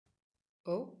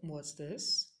Oh, what's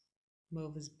this?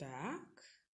 Mauve is back?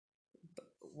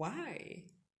 Why?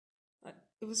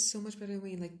 It was so much better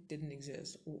when you like didn't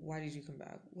exist. Why did you come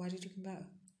back? Why did you come back?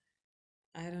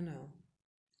 I don't know.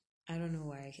 I don't know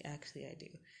why actually I do.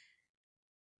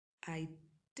 I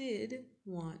did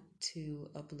want to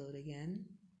upload again,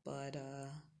 but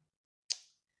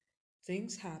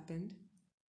things happened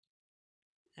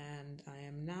and I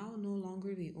am now no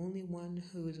longer the only one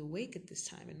who is awake at this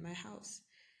time in my house.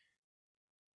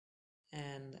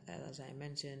 And as I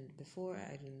mentioned before,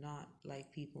 I do not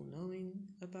like people knowing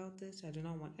about this. I do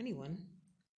not want anyone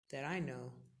that I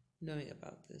know knowing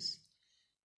about this.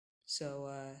 So,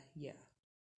 yeah.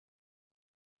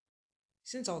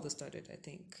 Since all this started, I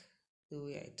think the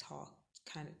way I talk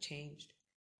kind of changed.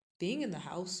 Being in the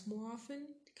house more often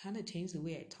kind of changed the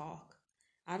way I talk.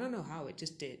 I don't know how, it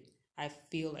just did. I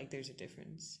feel like there's a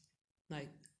difference. Like,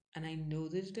 and I know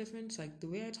there's a difference. Like, the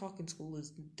way I talk in school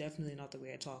is definitely not the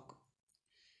way I talk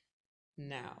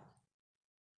now,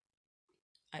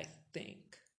 I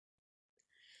think.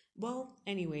 Well,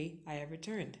 anyway, I have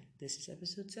returned. This is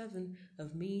episode 7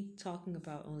 of me talking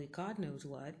about only God knows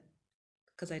what,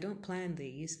 because I don't plan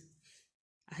these.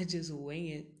 I just wing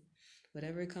it,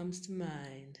 whatever comes to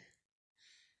mind.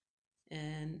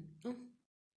 And, oh,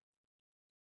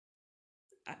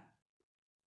 I,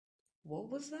 what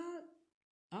was that?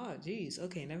 Oh, geez.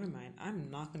 Okay, never mind. I'm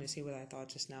not going to say what I thought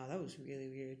just now. That was really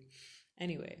weird.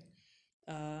 Anyway,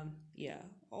 yeah,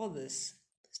 all this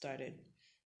started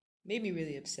made me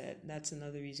really upset. That's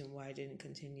another reason why I didn't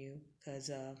continue because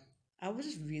I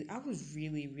was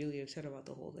really upset about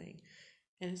the whole thing,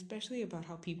 and especially about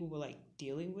how people were like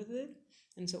dealing with it.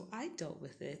 And so I dealt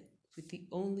with it with the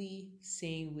only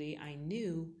sane way I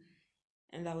knew,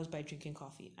 and that was by drinking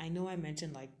coffee. I know I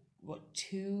mentioned like what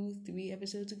 2, 3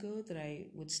 episodes ago that I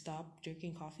would stop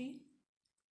drinking coffee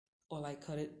or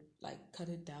cut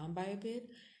it down by a bit.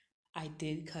 I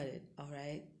did cut it, all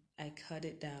right? I cut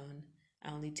it down.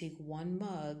 I only take one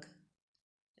mug,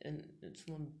 and it's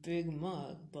one big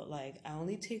mug, but like I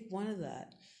only take one of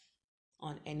that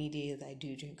on any day that I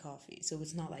do drink coffee. So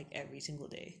it's not like every single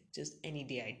day, just any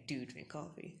day I do drink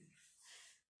coffee.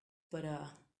 But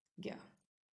yeah,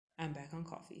 I'm back on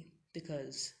coffee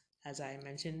because as I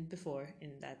mentioned before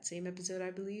in that same episode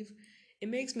I believe, it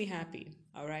makes me happy.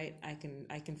 All right? I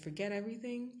can forget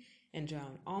everything and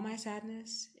drown all my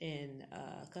sadness in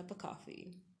a cup of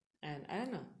coffee. And I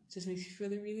don't know, it just makes me feel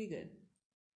really good.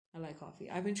 I like coffee.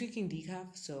 I've been drinking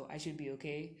decaf, so I should be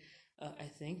okay, I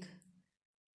think.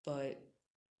 But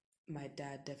my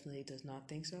dad definitely does not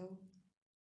think so.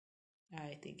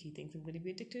 I think he thinks I'm going to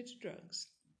be addicted to drugs.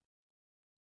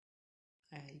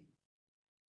 I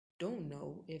don't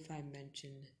know if I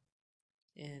mentioned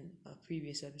in a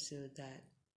previous episode that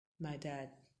my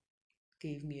dad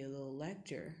gave me a little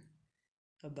lecture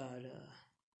about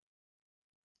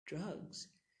drugs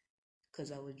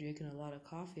because I was drinking a lot of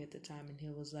coffee at the time, and he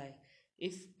was like,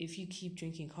 if you keep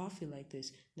drinking coffee like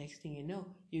this, next thing you know,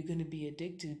 you're gonna be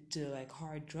addicted to like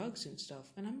hard drugs and stuff.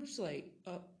 And I'm just like,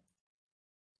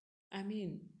 I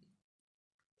mean,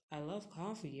 I love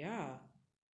coffee, yeah,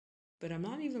 but I'm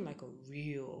not even like a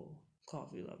real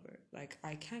coffee lover. Like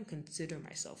I can't consider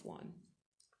myself one,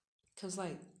 cause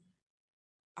like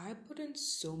I put in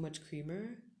so much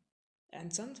creamer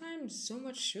and sometimes so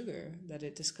much sugar that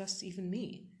it disgusts even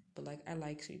me. But like, I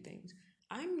like sweet things.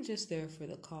 I'm just there for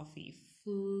the coffee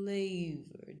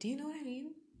flavor. Do you know what I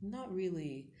mean? Not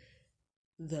really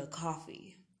the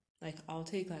coffee. Like, I'll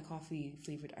take like coffee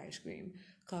flavored ice cream,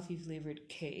 coffee flavored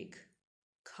cake,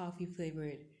 coffee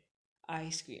flavored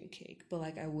ice cream cake. But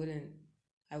like, I wouldn't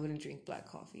drink black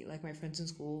coffee. Like my friends in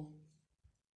school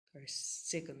are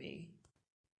sick of me.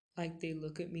 Like they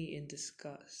look at me in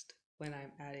disgust when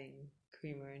I'm adding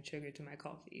creamer and sugar to my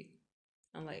coffee.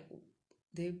 I'm like,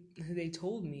 they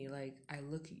told me like I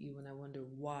look at you and I wonder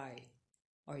why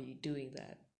are you doing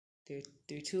that? There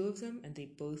are two of them and they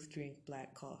both drink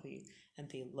black coffee and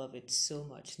they love it so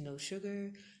much. No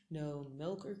sugar, no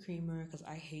milk or creamer because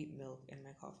I hate milk in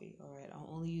my coffee. All right, I'll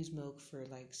only use milk for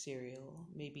like cereal,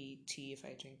 maybe tea if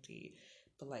I drink tea,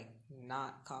 but like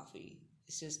not coffee.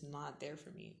 It's just not there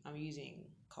for me. I'm using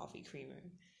coffee creamer.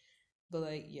 But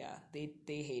like yeah, they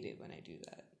hate it when I do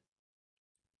that.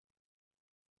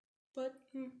 But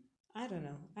I don't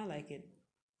know. I like it.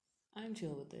 I'm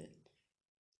chill with it.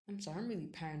 I'm sorry, I'm really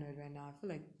paranoid right now. I feel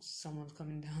like someone's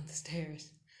coming down the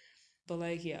stairs. But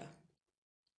like, yeah,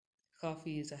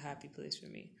 coffee is a happy place for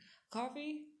me.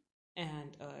 Coffee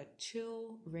and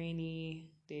chill,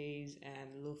 rainy days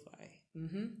and lo-fi.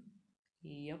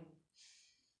 Yep.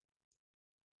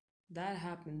 That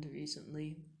happened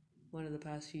recently. one of the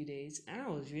past few days, and I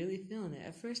was really feeling it.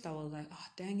 At first, I was like, "Oh,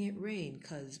 dang it, rain,"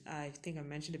 because I think I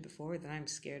mentioned it before that I'm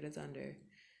scared of thunder.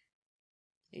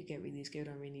 I get really scared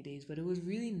on rainy days, but it was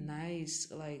really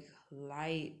nice, like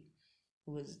light.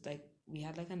 It was like we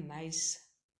had like a nice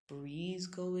breeze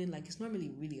going. Like it's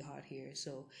normally really hot here,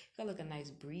 so got like a nice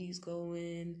breeze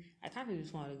going. I kind of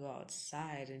just wanted to go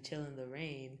outside and chill in the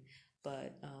rain,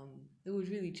 but it was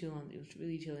really chill. It was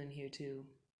really chilling here too.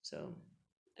 So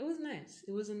it was nice.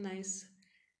 It was a nice,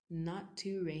 not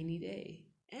too rainy day,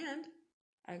 and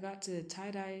I got to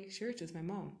tie dye shirts with my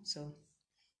mom. So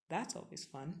that's always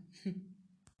fun.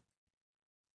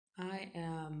 I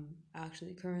am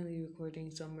actually currently recording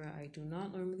somewhere I do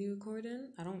not normally record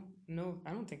in. I don't know.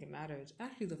 I don't think it matters.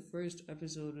 Actually, the first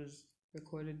episode was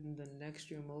recorded in the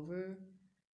next room over,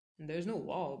 and there's no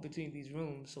wall between these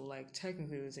rooms, so like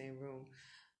technically the same room.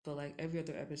 But like every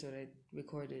other episode, I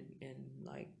recorded in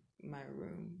like my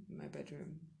room, my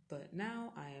bedroom. But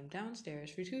now I am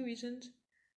downstairs for two reasons.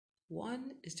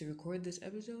 One is to record this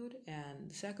episode,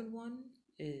 and the second one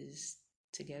is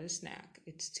to get a snack.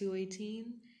 It's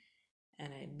 2:18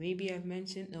 and I've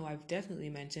mentioned, no, I've definitely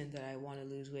mentioned that I want to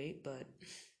lose weight, but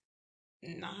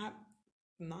not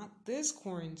not this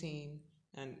quarantine,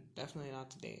 and definitely not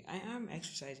today. I am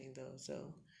exercising though,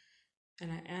 so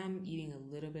and I am eating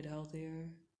a little bit healthier.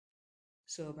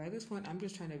 So by this point, I'm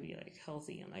just trying to be like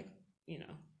healthy and like you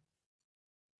know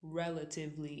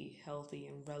relatively healthy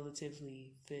and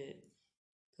relatively fit.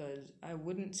 Because I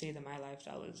wouldn't say that my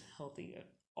lifestyle is healthy at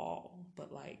all,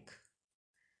 but like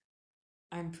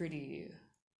I'm pretty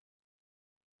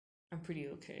I'm pretty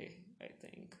okay, I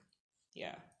think.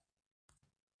 Yeah.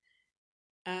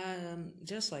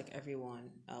 Just like everyone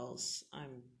else,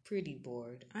 I'm pretty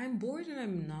bored. I'm bored and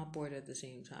I'm not bored at the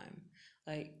same time.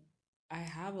 Like, I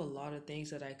have a lot of things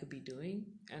that I could be doing,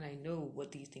 and I know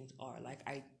what these things are. Like,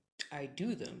 I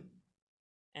do them.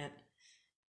 And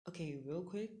okay, real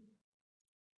quick,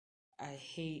 I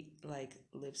hate like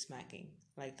lip smacking.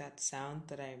 Like that sound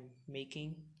that I'm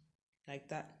making, like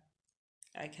that.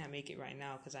 I can't make it right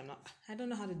now because I don't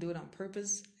know how to do it on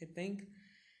purpose, I think.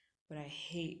 But I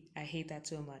hate that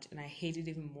so much, and I hate it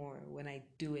even more when I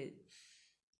do it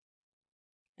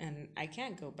and I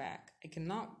can't go back. I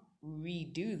cannot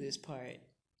redo this part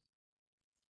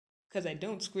because I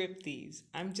don't script these.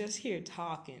 I'm just here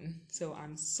talking, so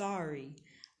I'm sorry.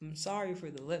 I'm sorry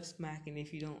for the lip smacking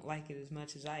if you don't like it as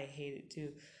much as I hate it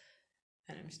too.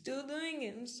 And I'm still doing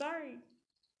it. I'm sorry.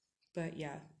 But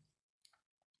yeah,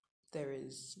 there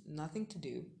is nothing to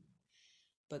do,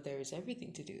 but there is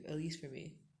everything to do, at least for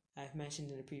me. I've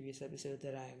mentioned in a previous episode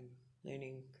that I'm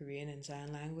learning Korean and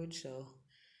sign language, so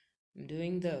I'm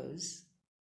doing those.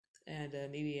 And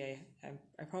maybe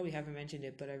I probably haven't mentioned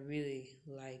it, but I really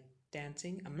like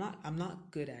dancing. I'm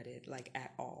not good at it like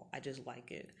at all. I just like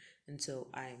it, and so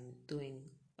I'm doing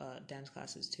dance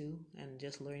classes too, and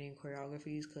just learning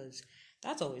choreographies because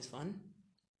that's always fun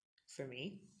for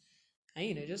me.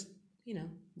 And just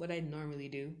what I normally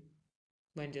do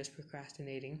when just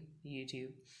procrastinating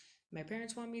YouTube. My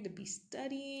parents want me to be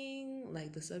studying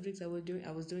like the subjects I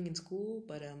was doing in school,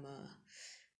 but I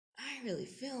ain't really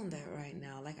feeling that right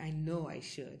now. Like I know I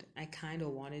should. I kind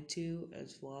of wanted to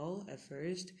as well at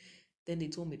first. Then they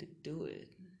told me to do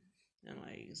it. And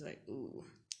like it's like, ooh,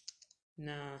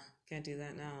 nah, can't do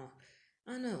that now.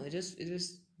 I don't know. It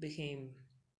just became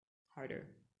harder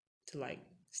to like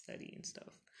study and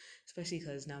stuff. Especially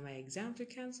because now my exams are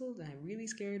canceled and I'm really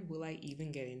scared will I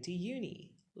even get into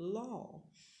uni? Lol.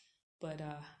 But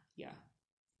yeah,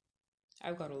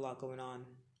 I've got a lot going on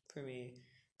for me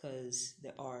because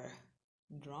there are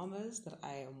dramas that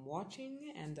I am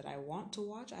watching and that I want to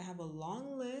watch. I have a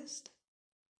long list,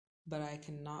 but I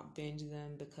cannot binge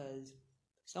them because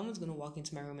someone's going to walk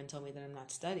into my room and tell me that I'm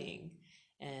not studying.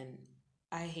 And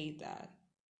I hate that.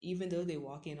 Even though they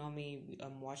walk in on me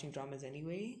watching dramas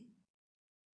anyway,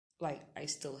 like I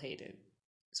still hate it.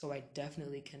 So I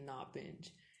definitely cannot binge.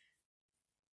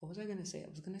 What was I going to say? I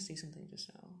was going to say something just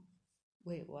now.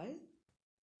 Wait, what?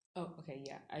 Oh, okay,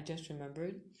 yeah. I just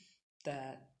remembered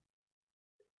that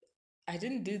I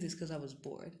didn't do this because I was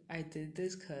bored. I did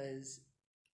this because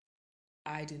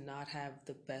I do not have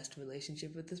the best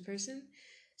relationship with this person.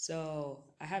 So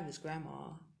I have this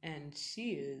grandma, and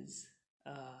she is,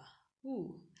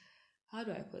 ooh, how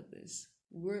do I put this?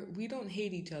 We don't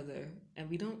hate each other, and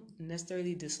we don't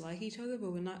necessarily dislike each other,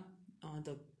 but we're not on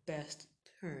the best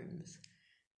terms,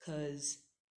 cause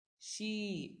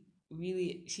she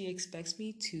expects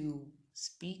me to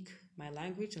speak my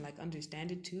language and like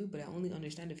understand it too, but I only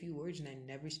understand a few words and I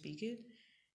never speak it.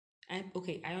 And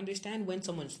okay, I understand when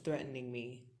someone's threatening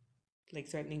me. like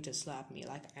threatening to slap me.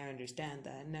 Like I understand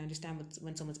that, and I understand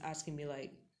when someone's asking me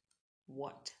like,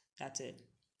 "What?" That's it.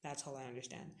 That's all I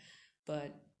understand.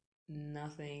 But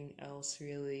nothing else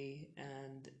really,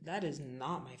 and that is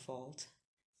not my fault.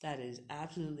 That is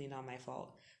absolutely not my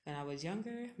fault. When I was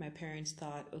younger, my parents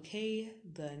thought, okay,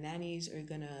 the nannies are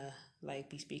gonna like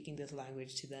be speaking this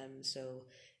language to them, so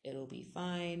it'll be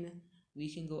fine.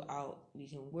 We can go out, we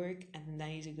can work, and the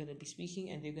nannies are gonna be speaking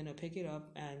and they're gonna pick it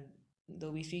up and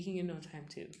they'll be speaking in no time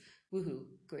too. Woohoo,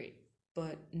 great.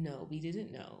 But no, we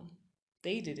didn't know.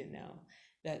 They didn't know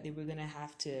that they were gonna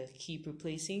have to keep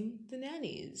replacing the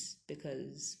nannies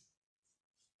because,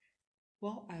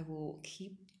 well, I will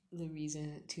keep the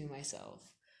reason to myself.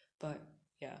 But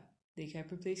yeah, they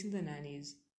kept replacing the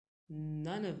nannies.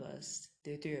 None of us,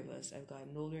 there are three of us, I've got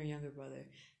an older and younger brother,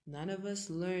 none of us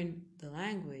learned the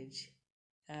language.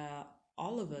 Uh,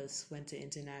 all of us went to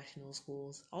international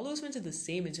schools. All of us went to the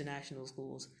same international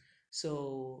schools.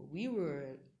 So we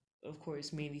were, of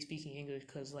course, mainly speaking English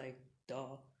because, like,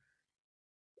 duh.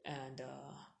 And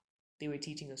they were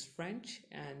teaching us French,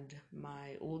 and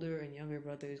my older and younger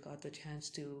brothers got the chance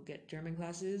to get German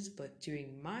classes. But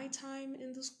during my time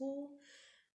in the school,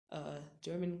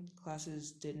 German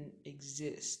classes didn't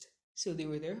exist. So they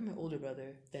were there for my older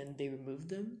brother, then they removed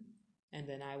them, and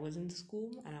then I was in the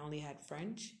school and I only had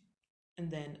French,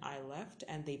 and then I left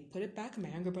and they put it back and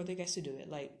my younger brother gets to do it.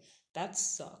 Like, that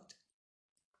sucked.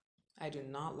 I did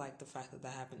not like the fact that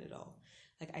that happened at all.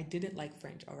 Like, I didn't like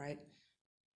French, all right?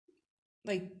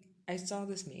 Like, I saw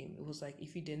this meme. It was like,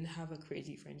 if you didn't have a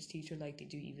crazy French teacher, like,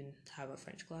 did you even have a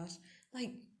French class?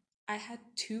 Like, I had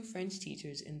two French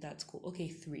teachers in that school. Okay,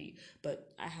 three,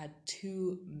 but I had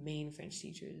two main French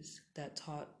teachers that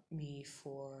taught me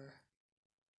for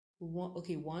one.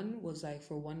 Okay, one was like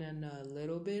for one and a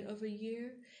little bit of a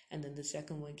year, and then the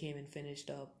second one came and finished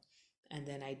up, and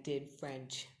then I did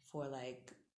French for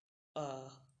like uh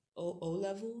O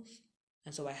levels,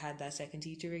 and so I had that second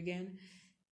teacher again.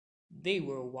 They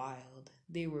were wild.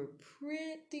 They were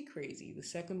pretty crazy. The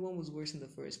second one was worse than the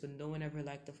first, but no one ever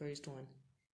liked the first one.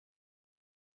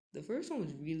 The first one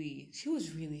was really, she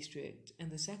was really strict, and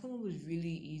the second one was really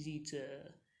easy to,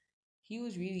 he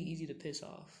was really easy to piss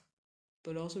off,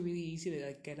 but also really easy to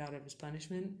like get out of his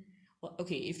punishment. Well,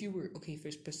 okay, if you were, okay,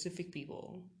 for specific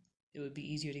people, it would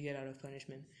be easier to get out of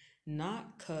punishment.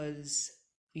 Not because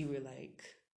we were like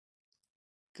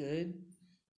good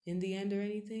in the end or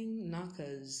anything. Not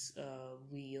because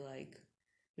we like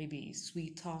maybe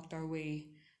sweet talked our way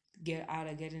get out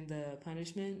of getting the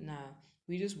punishment. Nah,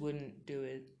 we just wouldn't do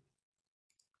it.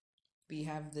 We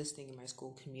have this thing in my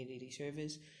school, community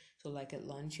service. So like at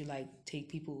lunch, you like take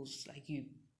people's like you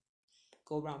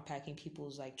go around packing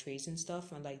people's like trays and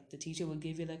stuff, and like the teacher would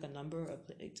give you like a number of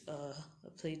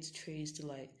plates, trays to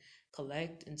like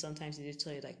collect, and sometimes they just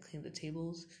tell you like clean the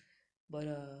tables. But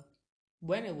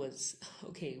when it was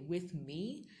okay with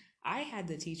me, I had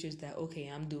the teachers that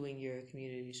okay, I'm doing your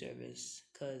community service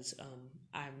because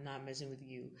I'm not messing with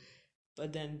you.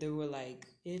 But then there were like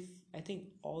if I think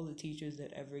all the teachers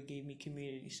that ever gave me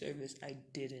community service, I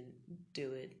didn't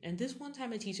do it. And this one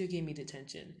time a teacher gave me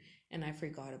detention and I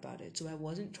forgot about it. So I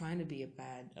wasn't trying to be a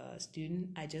bad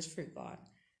student. I just forgot.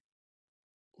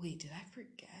 Wait, did I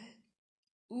forget?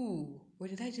 Ooh, or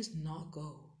did I just not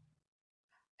go?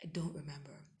 I don't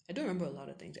remember. I don't remember a lot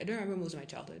of things. I don't remember most of my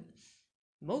childhood.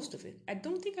 Most of it. I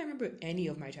don't think I remember any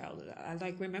of my childhood. I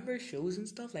like remember shows and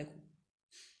stuff like,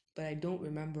 but I don't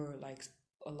remember like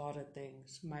a lot of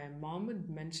things. My mom would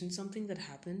mention something that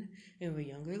happened when we were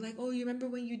younger, like, "Oh, you remember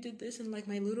when you did this?" And like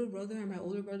my little brother and my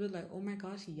older brother, like, "Oh my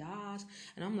gosh, yes!"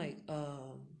 And I'm like,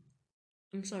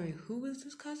 I'm sorry, who is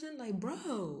this cousin? Like,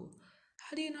 bro,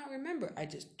 how do you not remember? I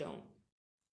just don't.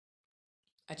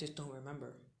 I just don't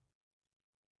remember.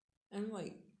 And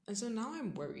like, and so now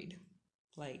I'm worried.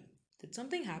 Like, did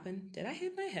something happen? Did I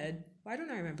hit my head? Why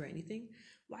don't I remember anything?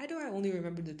 Why do I only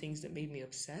remember the things that made me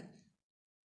upset?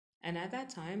 And at that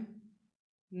time,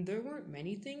 there weren't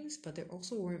many things, but there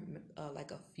also weren't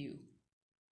like a few.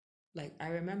 Like I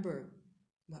remember,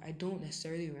 well, I don't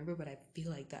necessarily remember, but I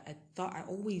feel like that. I thought I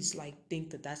always like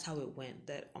think that that's how it went.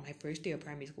 That on my first day of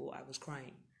primary school, I was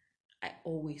crying. I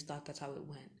always thought that's how it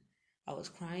went. I was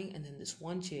crying, and then this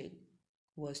one chick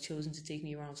was chosen to take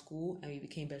me around school, and we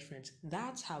became best friends.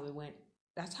 That's how it went.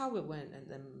 That's how it went, and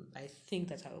then I think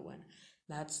that's how it went.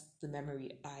 That's the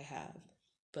memory I have.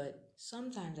 But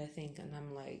sometimes I think, and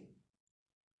I'm like,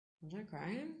 was I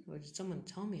crying? Or did someone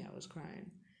tell me I was crying?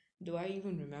 Do I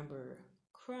even remember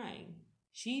crying?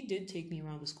 She did take me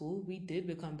around the school. We did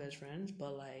become best friends,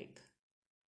 but like,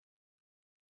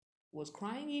 was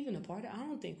crying even a part of it? I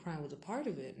don't think crying was a part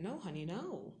of it. No, honey,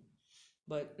 no.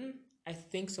 But I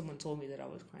think someone told me that I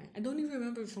was crying. I don't even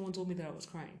remember if someone told me that I was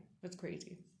crying. That's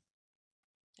crazy.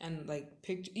 And like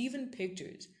even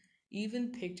pictures.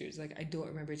 Like I don't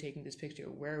remember taking this picture.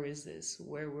 Where is this?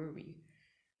 Where were we?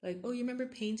 Like, oh, you remember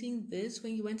painting this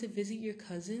when you went to visit your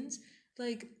cousins?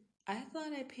 Like, I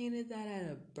thought I painted that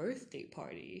at a birthday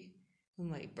party. I'm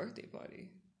like, birthday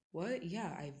party? What? Yeah,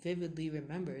 I vividly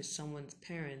remember someone's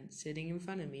parent sitting in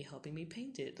front of me helping me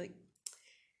paint it. Like,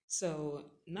 so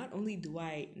not only do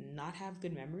I not have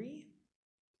good memory,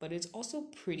 but it's also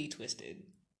pretty twisted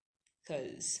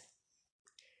because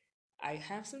I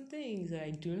have some things that I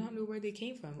do not know where they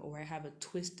came from, or I have a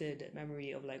twisted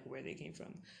memory of like where they came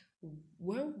from.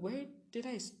 Where did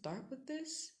I start with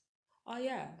this? Oh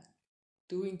yeah,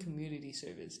 doing community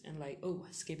service and like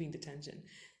skipping detention.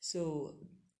 So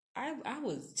I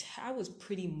was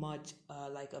pretty much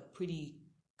like a pretty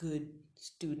good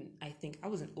student. I think I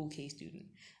was an okay student.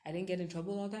 I didn't get in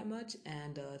trouble all that much,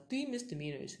 and three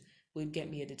misdemeanors would get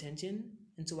me a detention.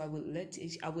 And so I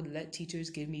would let teachers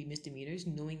give me misdemeanors,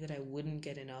 knowing that I wouldn't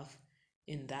get enough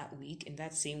in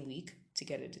that same week to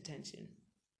get a detention.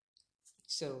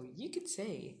 So you could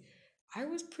say I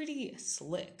was pretty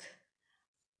slick.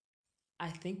 I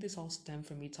think this all stemmed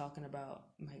from me talking about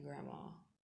my grandma.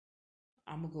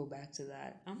 I'm gonna go back to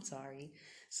that. I'm sorry.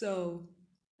 So,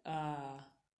 uh,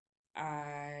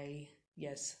 I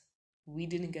yes, we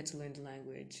didn't get to learn the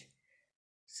language.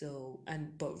 So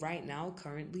but right now,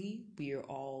 currently, we are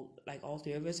all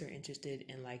three of us are interested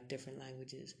in like different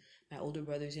languages. My older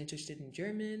brother's interested in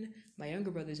German, my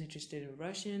younger brother's interested in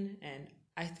Russian, and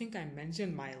I think I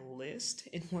mentioned my list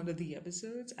in one of the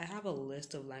episodes. I have a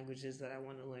list of languages that I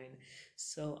want to learn.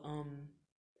 So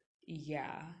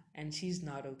yeah, and she's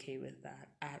not okay with that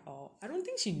at all. I don't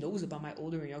think she knows about my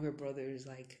older and younger brother's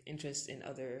like interest in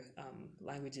other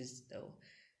languages though,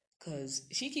 cuz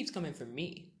she keeps coming for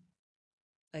me.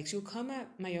 Like she'll come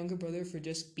at my younger brother for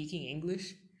just speaking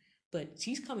English, but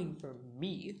she's coming for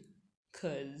me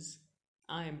cuz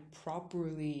I'm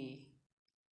properly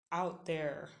out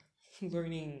there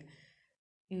learning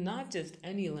not just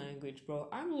any language, bro.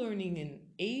 I'm learning an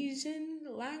Asian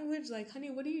language. Like,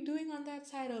 honey, what are you doing on that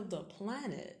side of the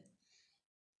planet?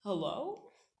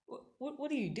 Hello?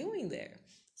 What are you doing there?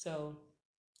 So,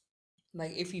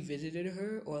 like, if you visited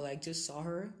her or like just saw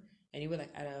her anywhere,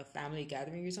 like at a family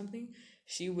gathering or something,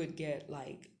 she would get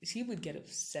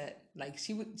upset. Like,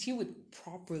 she would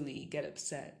properly get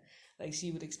upset. Like,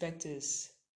 she would expect us,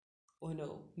 or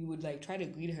no, you would like try to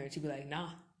greet her and she'd be like,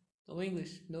 nah, no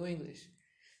English, no English.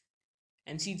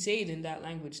 And she'd say it in that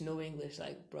language, no English,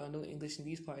 like, bro, no English in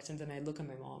these parts. And then I look at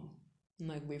my mom and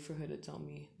like wait for her to tell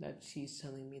me that she's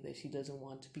telling me that she doesn't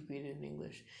want to be greeted in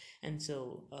English. And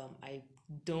so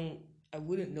don't, I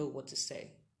wouldn't know what to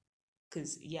say.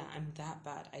 Cause yeah, I'm that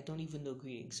bad. I don't even know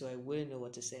greetings, so I wouldn't know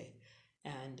what to say.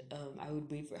 And I would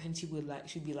wait for her, and she'd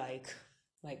be like,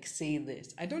 say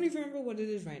this. I don't even remember what it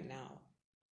is right now.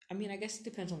 I mean, I guess it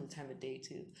depends on the time of day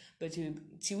too. But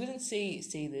she wouldn't say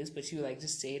this, but she would like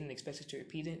just say it and expect us to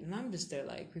repeat it, and I'm just there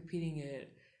like repeating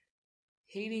it,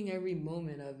 hating every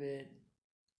moment of it.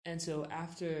 And so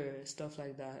after stuff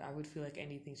like that, I would feel like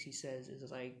anything she says is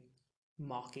like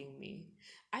mocking me.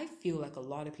 I feel like a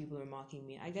lot of people are mocking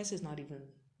me. I guess it's not even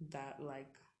that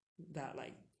like that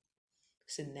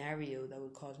scenario that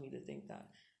would cause me to think that.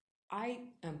 I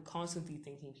am constantly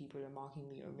thinking people are mocking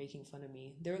me or making fun of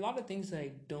me. There are a lot of things that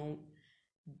I don't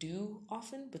do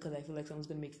often because I feel like someone's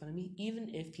gonna make fun of me, even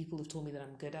if people have told me that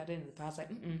I'm good at it in the past. Like,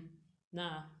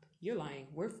 nah, you're lying.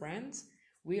 We're friends.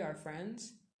 We are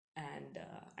friends, and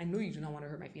I know you do not want to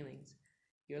hurt my feelings.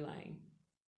 You're lying.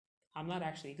 I'm not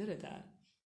actually good at that.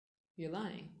 You're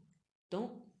lying.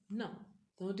 Don't no,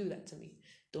 don't do that to me.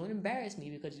 Don't embarrass me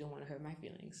because you don't want to hurt my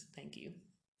feelings. Thank you.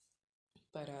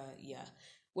 But yeah,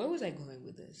 where was I going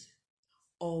with this?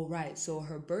 Oh right, so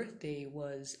her birthday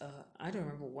was I don't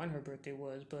remember when her birthday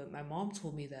was, but my mom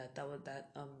told me that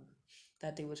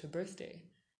day was her birthday.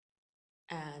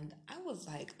 And I was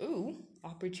like, "Ooh,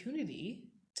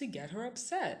 opportunity to get her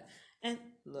upset." And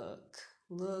look,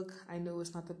 I know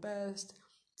it's not the best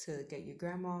to get your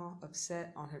grandma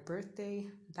upset on her birthday.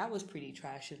 That was pretty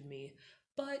trash of me.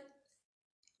 But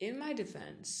in my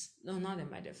defense, no, not in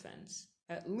my defense.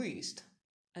 At least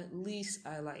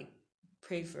I like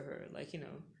prayed for her, like,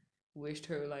 wished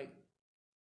her like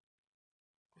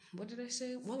what did I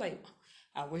say? Well, like,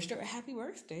 I wished her a happy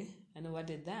birthday. I know I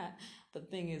did that. The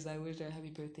thing is, I wished her a happy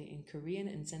birthday in Korean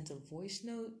and sent a voice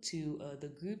note to the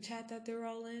group chat that they're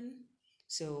all in.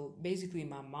 So basically,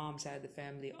 my mom's side of the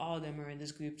family, all of them are in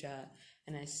this group chat.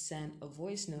 And I sent a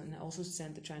voice note and I also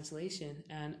sent the translation.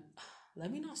 And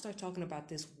let me not start talking about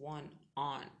this one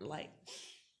aunt. Like,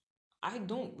 I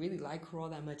don't really like her all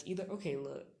that much either. Okay,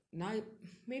 look, now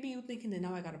maybe you thinking that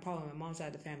now I got a problem with my mom's side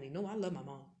of the family. No, I love my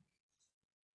mom.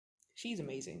 She's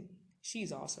amazing.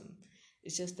 She's awesome.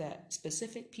 It's just that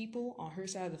specific people on her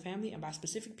side of the family, and by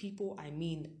specific people, I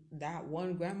mean that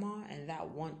one grandma and that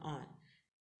one aunt.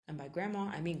 And by grandma,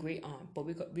 I mean great aunt, but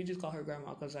we just call her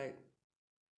grandma because like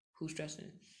who's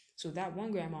stressing? So that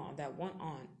one grandma and that one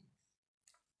aunt,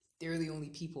 they're the only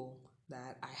people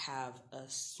that I have a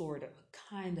sort of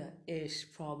kind of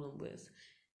ish problem with.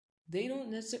 They don't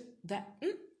necessarily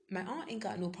my aunt ain't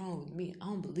got no problem with me. I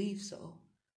don't believe so.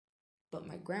 But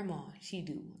my grandma, she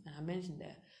do, and I mentioned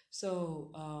that.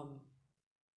 So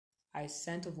I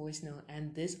sent a voice note,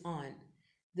 and this aunt,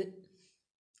 that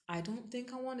I don't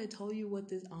think I want to tell you what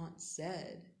this aunt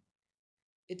said.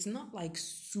 It's not like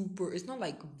super. It's not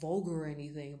like vulgar or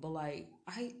anything, but I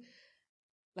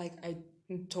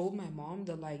told my mom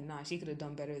that like nah, she could have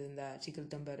done better than that. She could have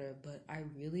done better, but I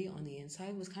really on the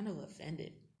inside was kind of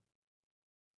offended.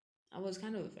 I was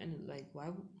kind of offended. Like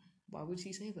why would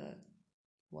she say that?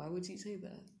 Why would she say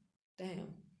that?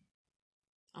 Damn.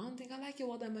 I don't think I like you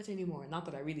all that much anymore. Not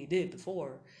that I really did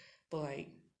before, but like,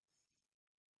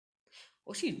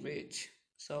 well, she's rich,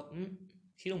 so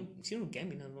she don't get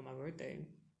me nothing on my birthday.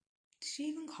 Did she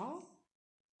even call?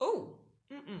 Oh,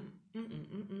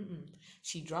 mm.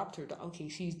 She dropped her. Okay,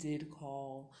 she did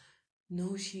call.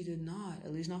 No, she did not.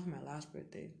 At least not for my last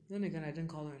birthday. Then again, I didn't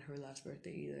call her on her last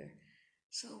birthday either.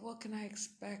 So what can I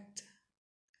expect?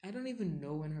 I don't even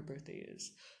know when her birthday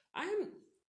is. I'm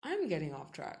I'm getting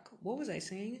off track. What was I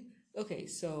saying? Okay,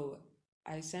 so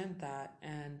I sent that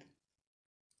and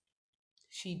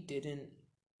she didn't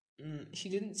she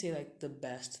didn't say like the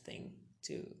best thing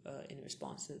to in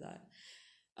response to that.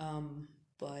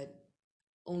 But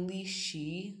only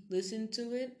she listened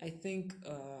to it. I think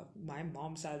my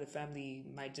mom's side of the family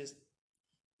might just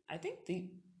I think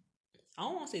they I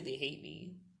don't want to say they hate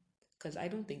me because I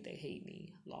don't think they hate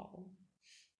me. Lol.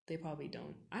 They probably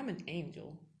don't. I'm an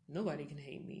angel. Nobody can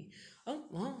hate me. Oh,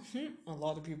 well, a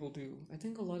lot of people do. I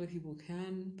think a lot of people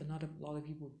can, but not a lot of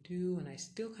people do, and I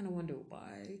still kind of wonder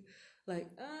why. Like,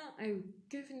 I've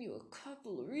given you a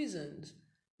couple of reasons.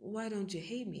 Why don't you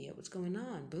hate me? What's going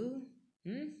on, boo?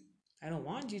 Hmm? I don't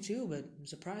want you to, but I'm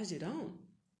surprised you don't.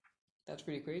 That's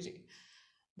pretty crazy.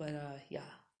 But yeah,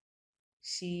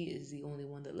 she is the only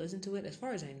one that listened to it, as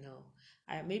far as I know.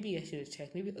 I should have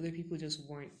checked. Maybe other people just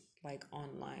weren't like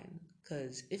online.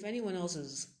 Cause if anyone else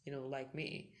is, like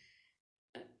me,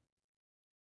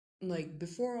 like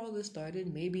before all this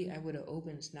started, maybe I would have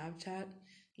opened Snapchat,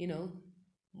 you know,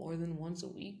 more than once a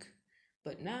week.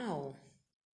 But now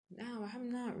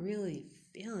I'm not really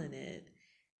feeling it.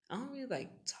 I don't really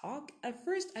like talk. At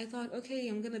first, I thought, okay,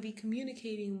 I'm gonna be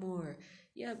communicating more.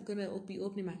 Yeah, I'm gonna be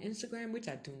opening my Instagram, which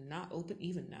I do not open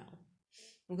even now.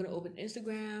 I'm gonna open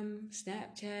Instagram,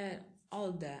 Snapchat, all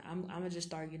of that. I'm gonna just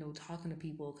start, talking to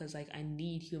people because like I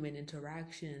need human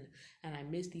interaction and I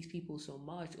miss these people so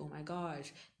much. Oh my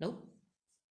gosh. Nope,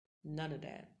 none of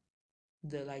that.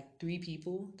 The like three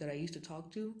people that I used to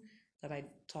talk to, that I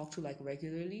talk to like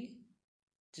regularly,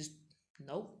 just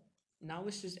nope. Now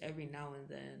it's just every now and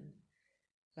then.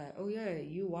 Like, oh yeah,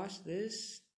 you watched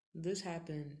this, this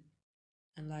happened,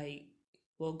 and like,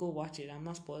 well, go watch it. I'm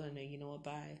not spoiling it. You know what?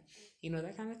 Bye.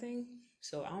 That kind of thing.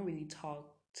 So I don't really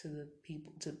talk to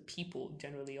people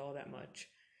generally all that much.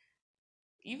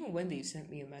 Even when they sent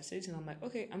me a message, and I'm like,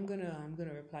 okay, I'm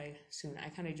gonna reply soon. I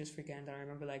kind of just forget, and then I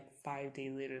remember like 5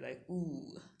 days later, like,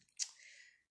 ooh,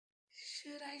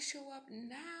 should I show up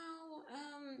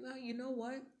now? You know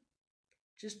what?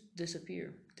 Just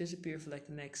disappear for like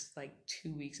the next like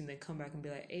 2 weeks, and then come back and be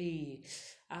like, hey,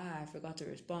 I forgot to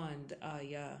respond.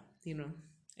 Yeah,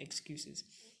 excuses.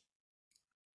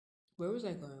 Where was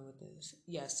I going with this?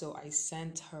 Yeah, so I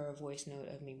sent her a voice note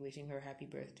of me wishing her happy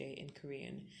birthday in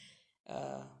Korean.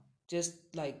 Uh, just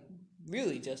like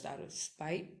really just out of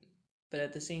spite, but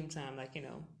at the same time, like I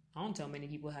don't tell many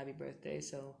people happy birthday,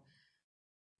 so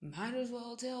might as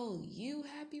well tell you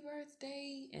happy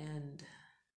birthday. And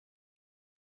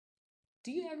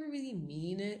do you ever really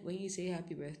mean it when you say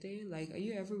happy birthday? Like, are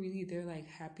you ever really there like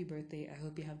happy birthday? I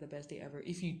hope you have the best day ever.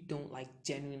 If you don't like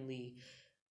genuinely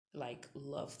like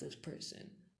love this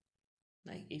person,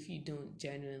 like if you don't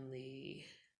genuinely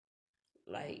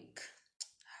like,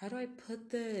 how do I put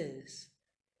this?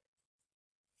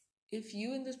 If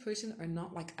you and this person are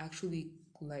not like actually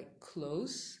like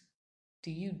close, do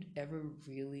you ever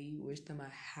really wish them a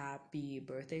happy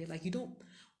birthday? Like you don't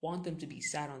want them to be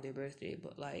sad on their birthday,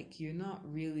 but like you're not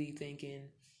really thinking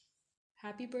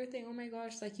happy birthday, oh my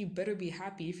gosh, like you better be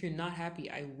happy. If you're not happy,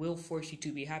 I will force you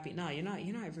to be happy. No, you're not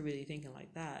ever really thinking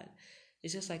like that.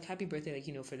 It's just like happy birthday,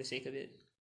 like, for the sake of it,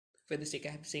 for the sake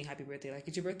of saying happy birthday. Like,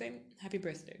 it's your birthday, happy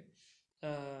birthday.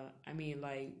 I mean,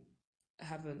 like,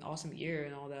 have an awesome year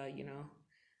and all that,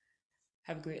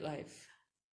 have a great life.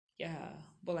 Yeah,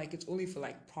 but like it's only for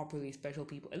like properly special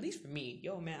people. At least for me,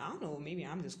 yo man, I don't know, maybe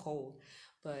I'm just cold,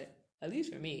 but at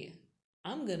least for me,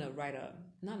 I'm gonna write a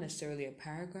not necessarily a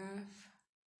paragraph,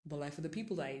 but like for the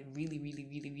people that I really, really,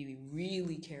 really, really,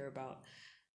 really care about,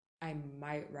 I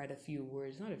might write a few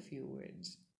words, not a few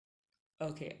words.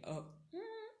 Okay,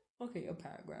 okay, a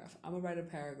paragraph. I'm gonna write a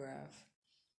paragraph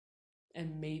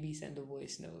and maybe send a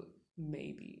voice note,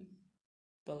 maybe.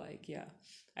 But like, yeah,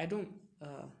 I don't.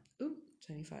 Ooh,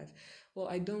 25. Well,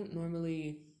 I don't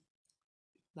normally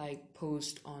like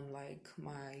post on like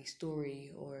my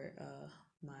story or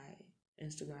my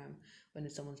Instagram when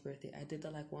it's someone's birthday. I did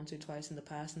that like once or twice in the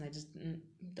past, and I just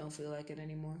don't feel like it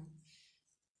anymore.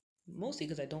 Mostly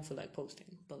because I don't feel like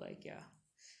posting. But like, yeah,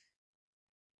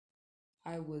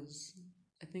 I was.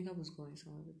 I think I was going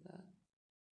somewhere with that.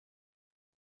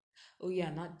 Oh yeah,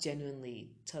 not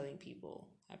genuinely telling people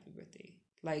happy birthday.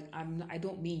 Like I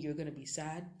don't mean you're gonna be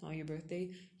sad on your birthday.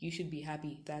 You should be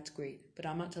happy. That's great. But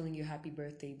I'm not telling you happy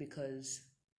birthday because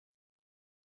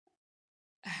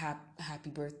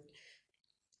happy birthday.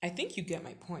 I think you get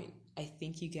my point. I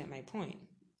think you get my point.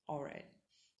 All right.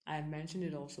 I mentioned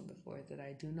it also before that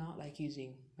I do not like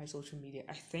using my social media.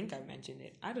 I think I mentioned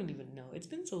it. I don't even know. It's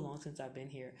been so long since I've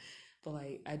been here. But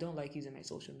like I don't like using my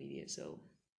social media. So,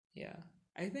 yeah.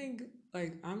 I think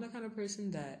like I'm the kind of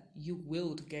person that you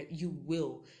will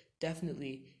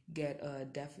definitely get a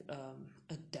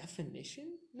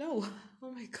definition? No.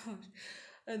 Oh my gosh.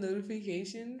 A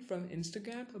notification from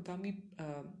Instagram about me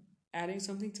adding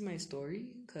something to my story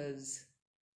cuz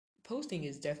posting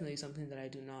is definitely something that I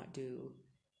do not do.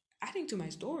 Adding to my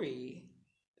story,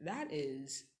 that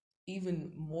is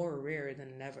even more rare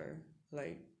than never.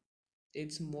 Like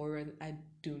it's more I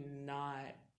do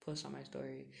not post on my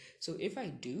story. So if I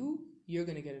do, you're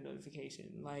gonna get a notification.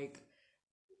 Like,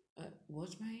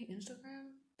 what's my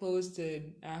Instagram?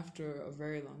 Posted after a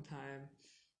very long time,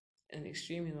 an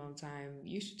extremely long time.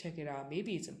 You should check it out.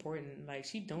 Maybe it's important. Like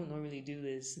she don't normally do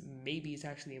this. Maybe it's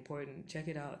actually important. Check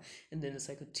it out. And then it's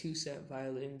like a two-step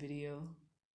violin video.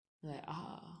 Like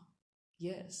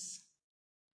yes,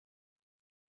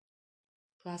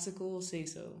 classical say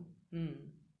so.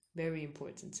 Very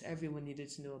important. Everyone needed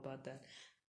to know about that.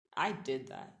 I did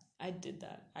that. I did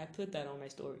that. I put that on my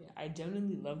story. I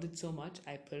genuinely loved it so much.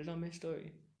 I put it on my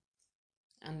story.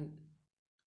 And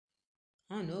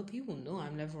I don't know, people know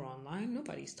I'm never online.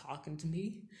 Nobody's talking to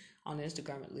me on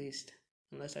Instagram at least,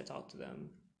 unless I talk to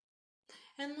them.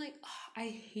 And like, I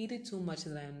hate it so much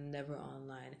that I'm never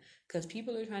online because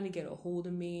people are trying to get a hold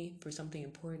of me for something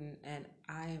important, and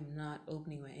I am not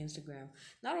opening my Instagram.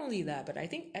 Not only that, but I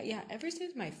think, yeah, ever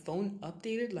since my phone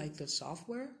updated, like the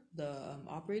software, the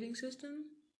operating system,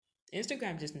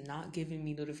 Instagram just not giving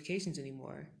me notifications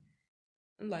anymore.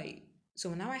 Like,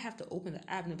 so now I have to open the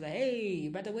app and be like, hey,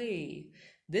 by the way,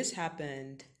 this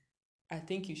happened. I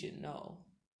think you should know.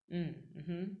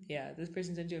 Yeah, this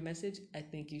person sent you a message. I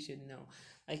think you should know.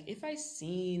 Like, if I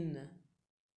seen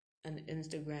an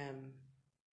Instagram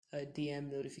a DM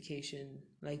notification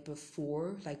like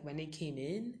before, like when it came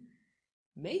in,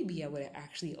 maybe I would have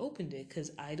actually opened it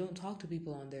because I don't talk to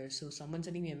people on there. So someone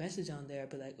sending me a message on there, I'd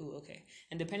be like, oh, okay.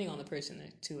 And depending on the person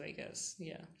too, I guess.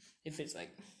 Yeah. If it's like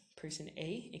person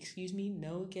A, excuse me,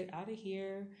 no, get out of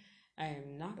here. I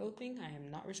am not opening. I am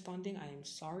not responding. I am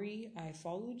sorry. I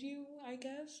followed you, I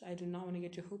guess. I do not want to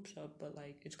get your hopes up, but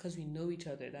like it's because we know each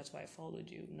other. That's why I followed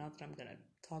you. Not that I'm gonna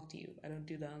talk to you. I don't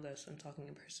do that unless I'm talking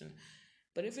in person.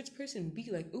 But if it's person B,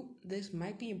 like, oop, this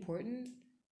might be important,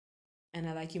 and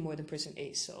I like you more than person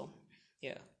A. So,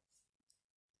 yeah.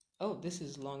 Oh, this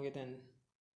is longer than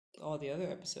all the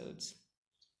other episodes.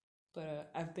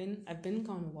 But I've been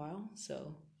gone a while,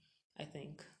 so I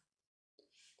think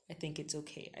I think it's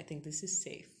okay. I think this is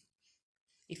safe.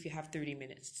 If you have 30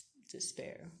 minutes to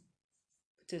spare.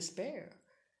 To spare.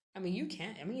 I mean, you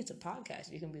can't. I mean, it's a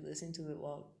podcast. You can be listening to it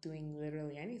while doing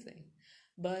literally anything.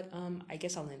 But I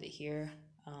guess I'll end it here.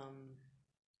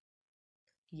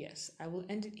 Yes, I will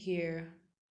end it here.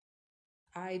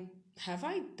 I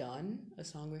done a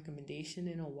song recommendation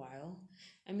in a while.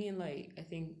 I mean, like I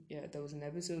think yeah, there was an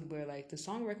episode where like the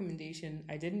song recommendation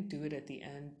I didn't do it at the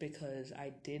end because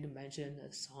I did mention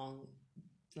a song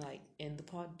like in the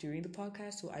pod during the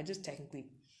podcast, so I just technically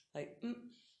like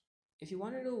if you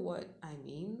want to know what I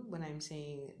mean when I'm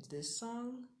saying this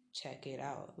song, check it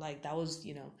out. Like that was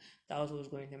that was what was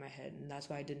going through my head, and that's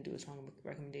why I didn't do a song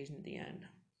recommendation at the end.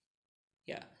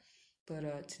 Yeah,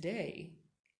 but today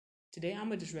Today I'm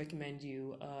gonna just recommend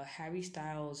you Harry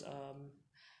Styles.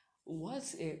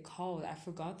 What's it called? I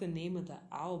forgot the name of the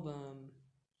album.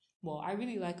 Well, I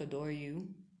really like Adore You.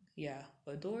 Yeah,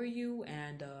 Adore You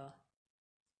and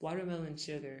Watermelon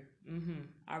Sugar.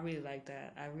 I really like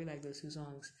that. I really like those two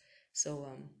songs. So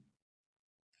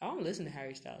I don't listen to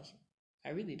Harry Styles. I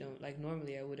really don't. Like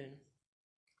normally I wouldn't.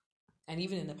 And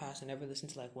even in the past I never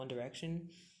listened to like One Direction.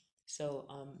 So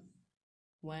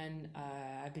when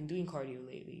I've been doing cardio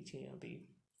lately to be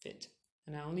fit,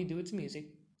 and I only do it to music.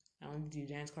 I only do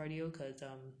dance cardio because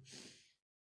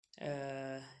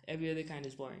every other kind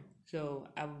is boring. So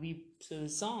the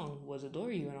song was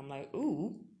Adore You, and I'm like,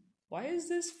 ooh, why is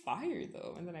this fire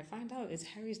though? And then I find out it's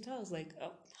Harry Styles. Like,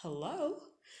 oh, hello.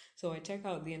 So I check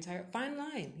out the entire Fine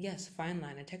Line. Yes, Fine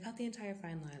Line. I check out the entire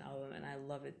Fine Line album, and I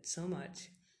love it so much.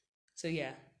 So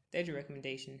yeah, there's your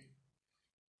recommendation.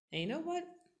 And you know what?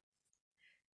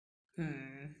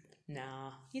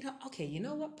 Nah. Okay, you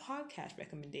know what? Podcast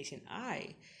recommendation.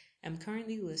 I am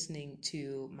currently listening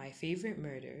to My Favorite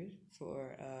Murder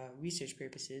for research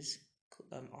purposes,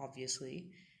 obviously.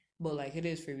 But like it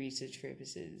is for research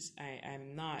purposes.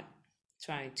 I'm not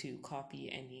trying to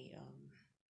copy any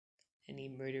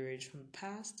murderers from the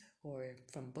past or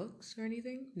from books or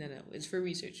anything. No, it's for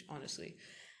research, honestly.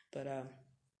 But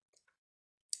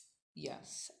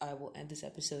yes, I will end this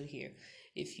episode here.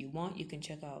 If you want, you can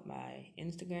check out my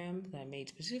Instagram that I made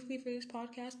specifically for this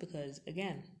podcast because,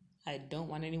 again, I don't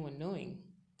want anyone knowing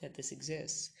that this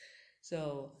exists.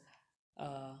 So,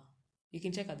 uh, you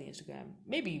can check out the Instagram.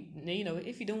 Maybe,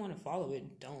 if you don't want to follow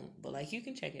it, don't. But, like, you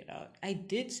can check it out. I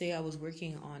did say I was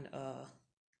working on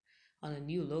a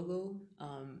new logo.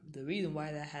 The reason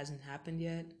why that hasn't happened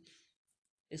yet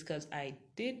is because I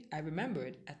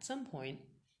remembered at some point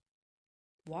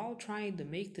while trying to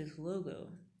make this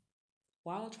logo,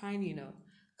 while trying,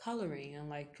 coloring and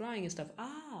like drawing and stuff,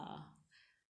 I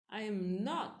am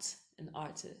not an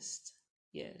artist.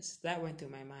 Yes, that went through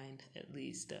my mind at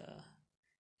least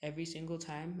every single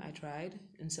time I tried.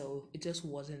 And so it just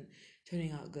wasn't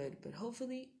turning out good. But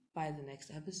hopefully by the next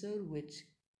episode, which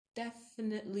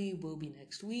definitely will be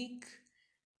next week,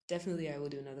 definitely I will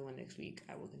do another one next week.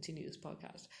 I will continue this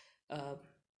podcast. Uh,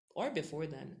 or before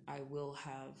then, I will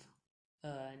have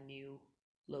a new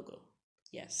logo.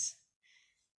 Yes.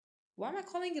 Why am I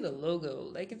calling it a logo?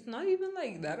 Like, it's not even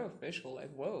like that official. Like,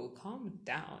 whoa, calm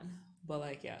down. But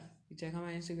like, yeah, you check out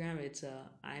my Instagram. It's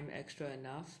I'm extra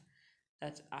enough.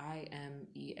 That's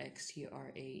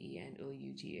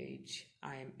IMEXTRAENOUGH.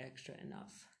 I am extra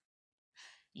enough.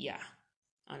 Yeah,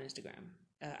 on Instagram.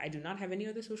 I do not have any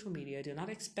other social media. I do not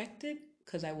expect it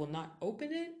because I will not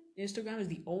open it. Instagram is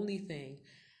the only thing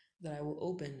that I will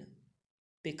open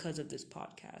because of this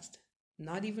podcast.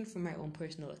 Not even for my own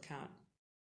personal account.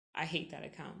 I hate that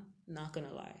account. Not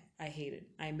gonna lie. I hate it.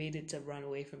 I made it to run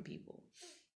away from people.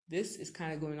 This is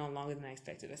kind of going on longer than I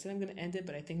expected. I said I'm gonna end it,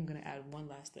 but I think I'm gonna add one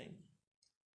last thing.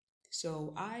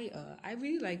 So I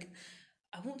really like,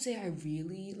 I won't say I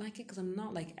really like it because I'm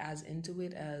not like as into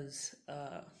it as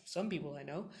some people I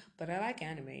know, but I like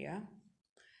anime, yeah.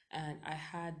 And I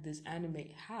had this anime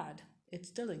had it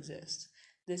still exists,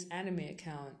 this anime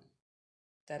account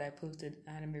that I posted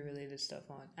anime related stuff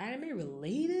on. Anime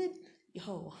related?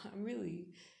 Yo, I'm really,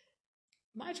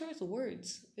 my choice of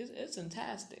words. It's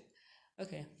fantastic.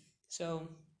 Okay,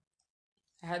 so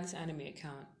I had this anime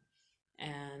account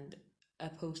and I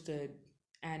posted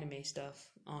anime stuff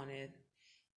on it,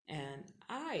 and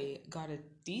I got a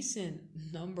decent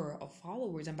number of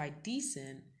followers. And by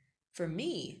decent, for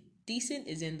me, decent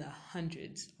is in the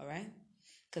hundreds, all right?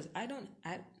 Because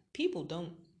people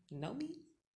don't know me.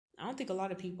 I don't think a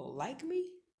lot of people like me.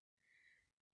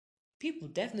 People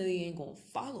definitely ain't gonna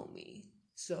follow me.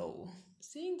 So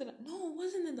seeing that, no, it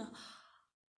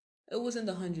was in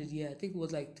the hundreds. Yeah, I think it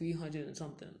was like 300 and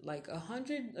something. Like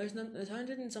 100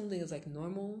 and something is like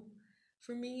normal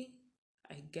for me,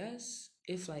 I guess.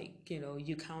 If like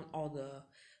you count all the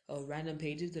random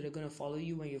pages that are gonna follow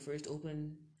you when you first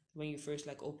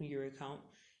like open your account,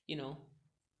 you know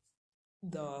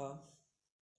the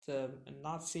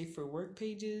not safe for work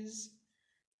pages,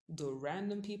 the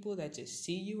random people that just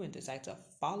see you and decide to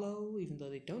follow even though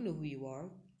they don't know who you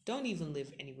are, don't even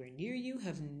live anywhere near you,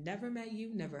 have never met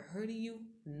you, never heard of you,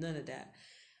 none of that.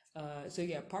 So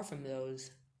yeah, apart from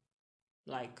those,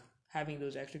 like having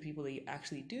those extra people that you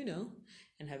actually do know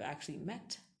and have actually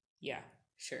met, yeah,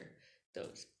 sure,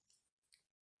 those.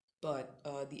 But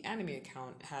the anime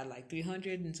account had like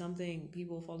 300 and something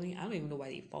people following. I don't even know why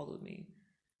they followed me.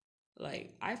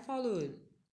 Like I followed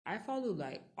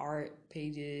like art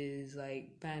pages,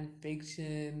 like fan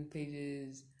fiction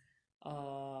pages,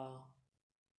 uh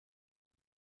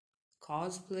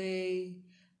cosplay.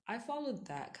 I followed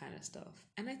that kind of stuff.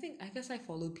 And I guess I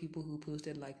followed people who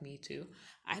posted like me too.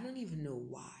 I don't even know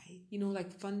why.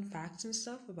 Like fun facts and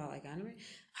stuff about like anime.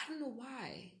 I don't know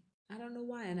why. I don't know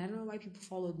why. And I don't know why people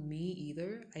followed me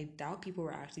either. I doubt people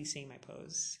were actually seeing my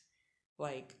posts.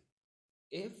 Like,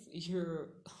 if you're,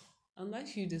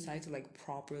 unless you decide to like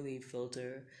properly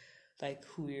filter like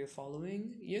who you're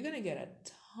following, you're gonna get a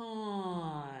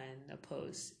ton of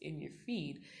posts in your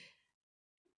feed.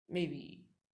 Maybe,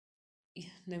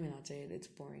 let me not say it, it's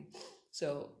boring.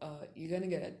 So you're gonna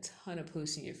get a ton of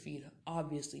posts in your feed.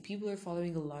 Obviously, people are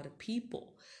following a lot of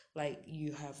people. Like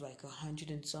you have like 100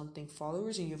 and something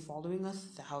followers, and you're following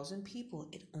 1,000 people.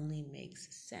 It only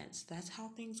makes sense. That's how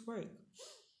things work.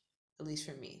 At least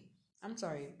for me. I'm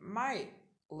sorry, my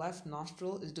left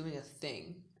nostril is doing a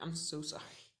thing. I'm so sorry.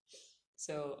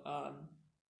 So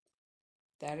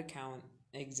that account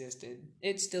existed.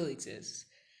 It still exists.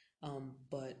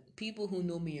 But people who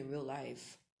know me in real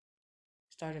life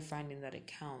started finding that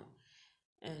account,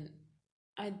 and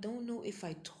I don't know if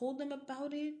I told them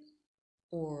about it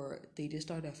or they just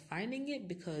started finding it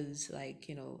because, like,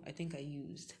 I think I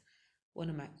used one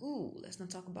of my, let's not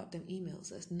talk about them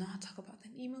emails. Let's not talk about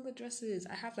them email addresses.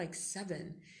 I have like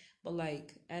 7, but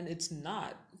like, and it's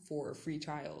not for free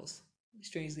trials.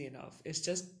 Strangely enough, it's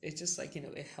just like,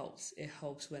 it helps. It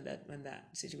helps when that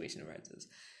situation arises.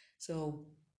 So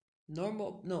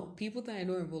normal, no, people that I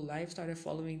know in real life started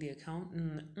following the account.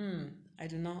 I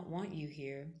do not want you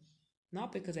here.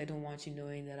 Not because I don't want you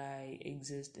knowing that I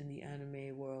exist in the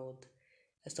anime world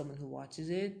as someone who watches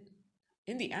it.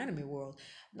 In the anime world,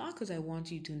 not because I want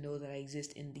you to know that I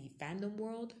exist in the fandom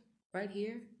world right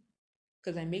here,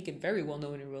 because I make it very well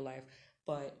known in real life.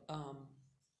 But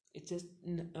it just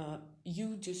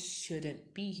you just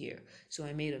shouldn't be here. So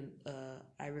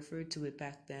I referred to it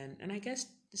back then, and I guess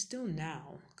still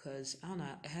now, because I don't know,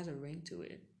 it has a ring to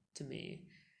it to me,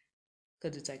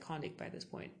 because it's iconic by this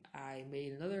point. I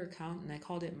made another account and I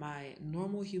called it my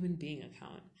normal human being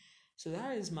account. So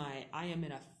that is my I am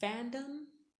in a fandom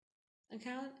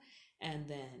account, and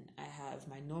then I have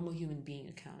my normal human being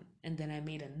account, and then I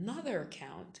made another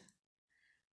account,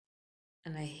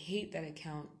 and I hate that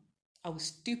account. I was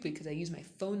stupid because I used my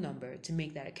phone number to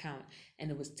make that account, and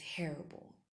it was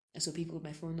terrible. And so people with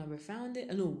my phone number found it.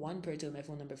 I know one person with my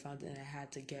phone number found it, and I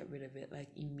had to get rid of it like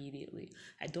immediately.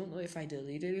 I don't know if I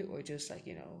deleted it or just like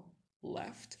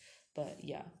left, but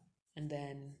yeah. And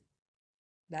then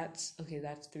that's okay.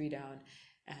 That's 3 down.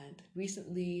 And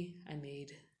recently, I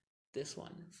made this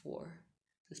one for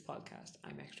this podcast.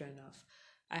 I'm extra enough.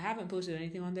 I haven't posted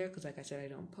anything on there because, like I said, I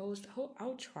don't post.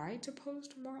 I'll try to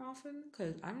post more often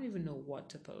because I don't even know what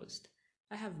to post.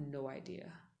 I have no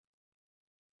idea.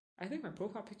 I think my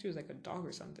profile picture is like a dog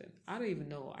or something. I don't even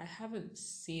know. I haven't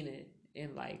seen it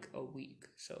in like a week.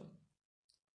 So,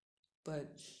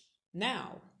 but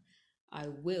now I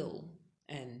will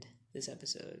end this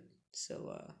episode.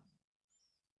 So,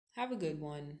 have a good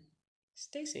one.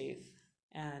 Stay safe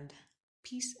and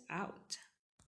peace out.